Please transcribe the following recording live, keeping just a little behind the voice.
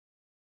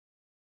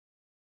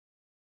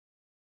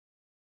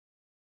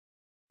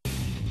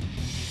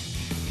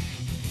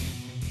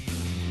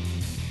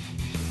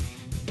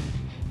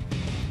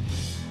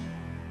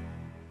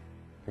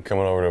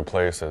coming over to a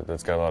place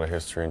that's got a lot of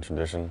history and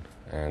tradition,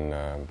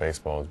 and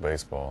baseball is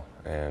baseball.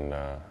 And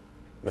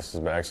this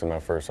is actually my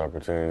first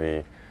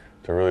opportunity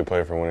to really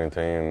play for a winning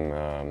team.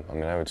 I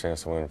mean, I have a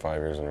chance to win 5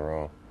 years in a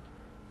row.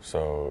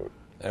 So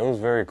it was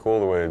very cool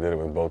the way they did it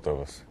with both of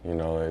us. You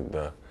know,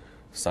 the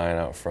sign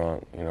out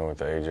front, you know, with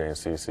the AJ and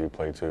CC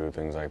play two,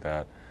 things like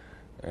that.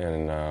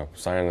 And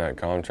signing that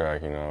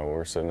contract, you know,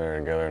 we're sitting there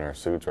together in our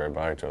suits right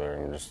by each other,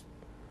 and we're just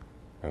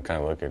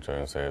kind of look at each other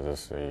and say,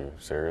 are you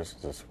serious?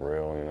 Is this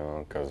real? You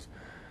know, because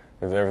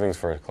everything's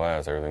first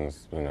class.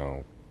 Everything's, you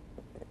know,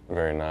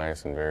 very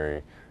nice and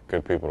very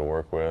good people to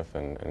work with,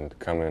 and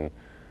come in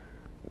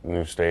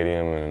new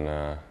stadium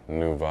and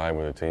new vibe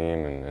with the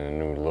team and a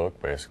new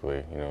look,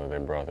 basically. You know, they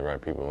brought the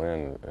right people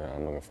in.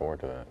 I'm looking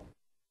forward to that.